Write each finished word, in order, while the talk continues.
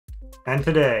And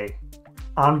today,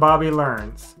 on Bobby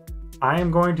Learns, I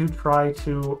am going to try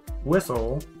to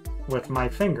whistle with my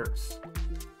fingers.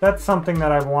 That's something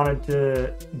that I've wanted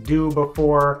to do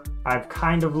before. I've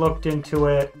kind of looked into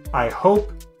it. I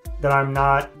hope that I'm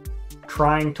not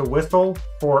trying to whistle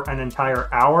for an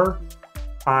entire hour.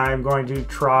 I'm going to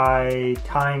try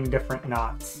tying different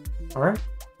knots. All right,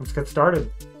 let's get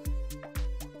started.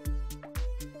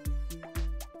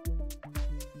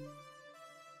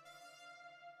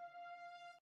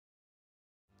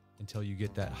 Until you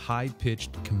get that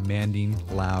high-pitched, commanding,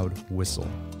 loud whistle.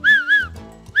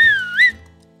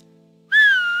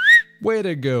 Way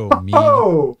to go, me.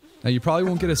 Oh! Now, you probably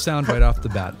won't get a sound right off the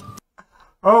bat.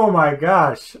 Oh my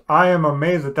gosh, I am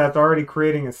amazed that that's already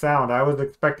creating a sound. I was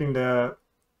expecting to...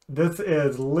 This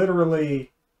is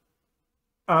literally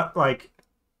like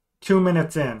 2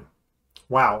 minutes in.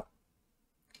 Wow.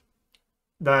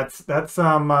 That's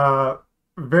some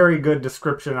very good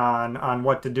description on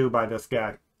what to do by this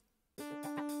guy.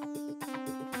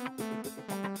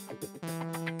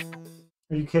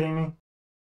 Are you kidding me?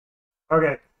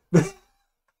 Okay.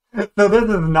 So this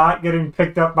is not getting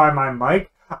picked up by my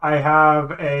mic. I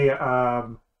have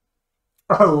a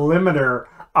limiter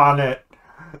on it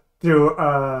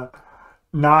to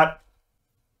not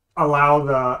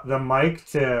allow the mic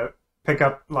to pick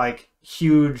up like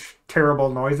huge terrible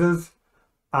noises.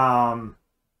 All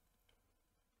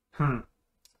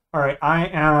right, I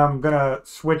am gonna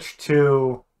switch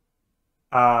to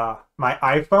my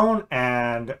iPhone,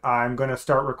 and I'm gonna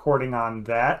start recording on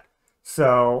that.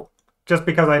 So just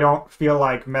because I don't feel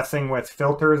like messing with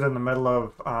filters in the middle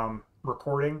of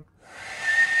recording.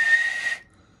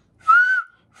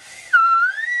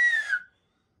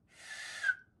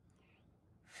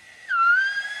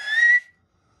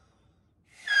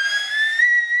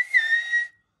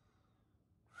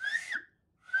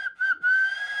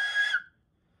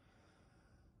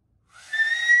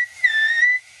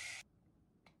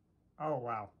 Oh,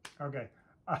 wow. Okay.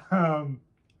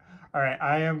 All right,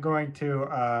 I am going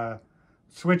to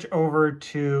switch over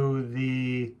to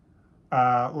the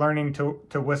learning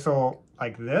to whistle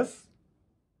like this.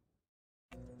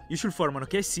 You should form an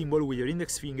OK symbol with your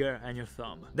index finger and your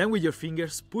thumb. Then with your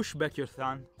fingers, push back your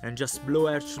thumb and just blow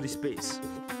air through the space.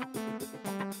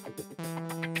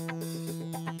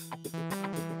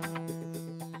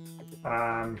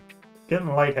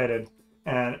 Getting lightheaded,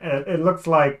 and it looks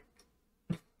like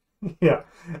yeah,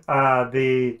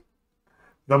 the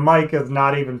mic is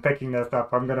not even picking this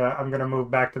up. I'm gonna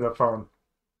move back to the phone.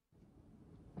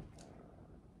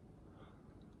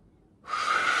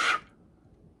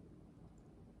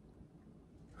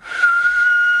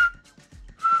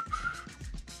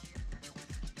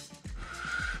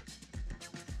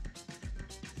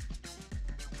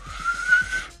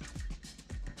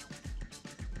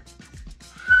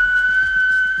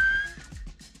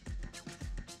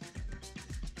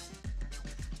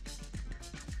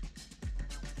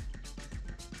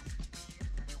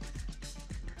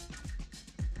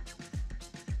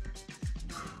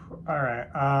 All right.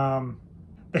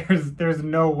 There's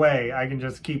no way I can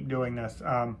just keep doing this.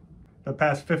 The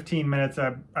past 15 minutes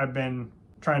I've been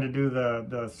trying to do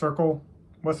the circle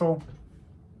whistle,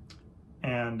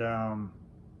 and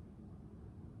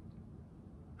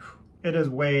it is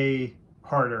way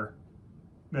harder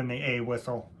than the A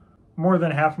whistle. More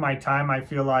than half my time I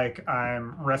feel like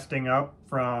I'm resting up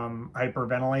from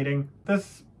hyperventilating.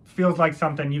 This feels like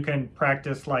something you can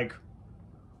practice like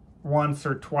once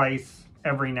or twice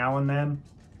every now and then,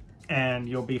 and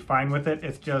you'll be fine with it.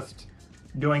 It's just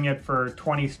doing it for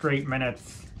 20 straight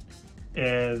minutes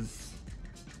is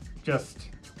just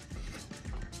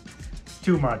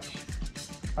too much.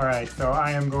 All right, so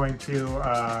I am going to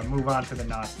move on to the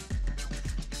knots.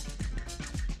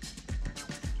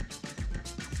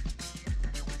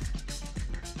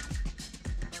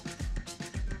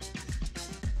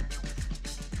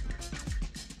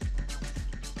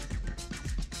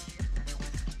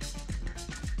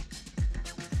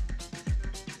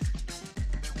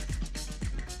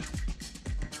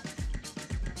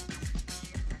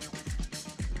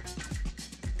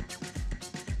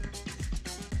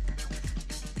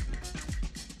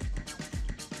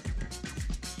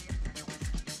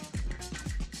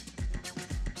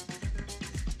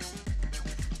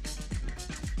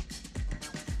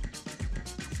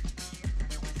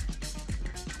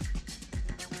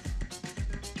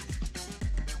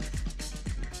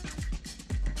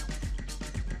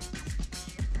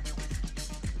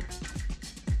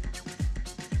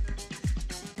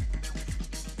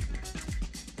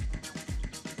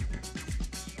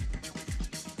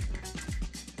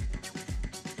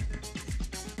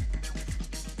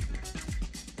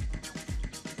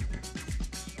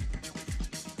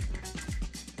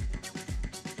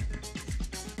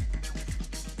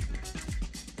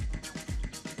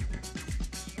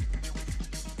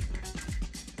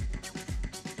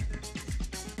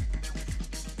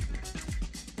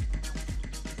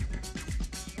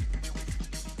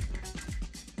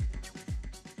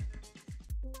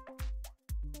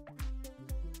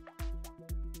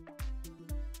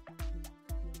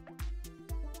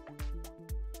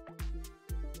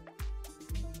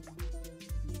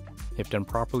 If done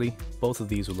properly, both of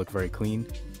these will look very clean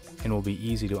and will be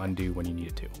easy to undo when you need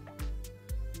it to.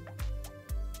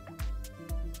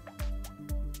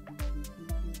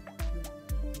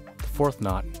 The fourth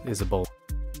knot is a bolt.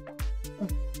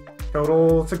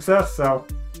 Total success, so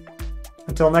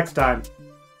until next time.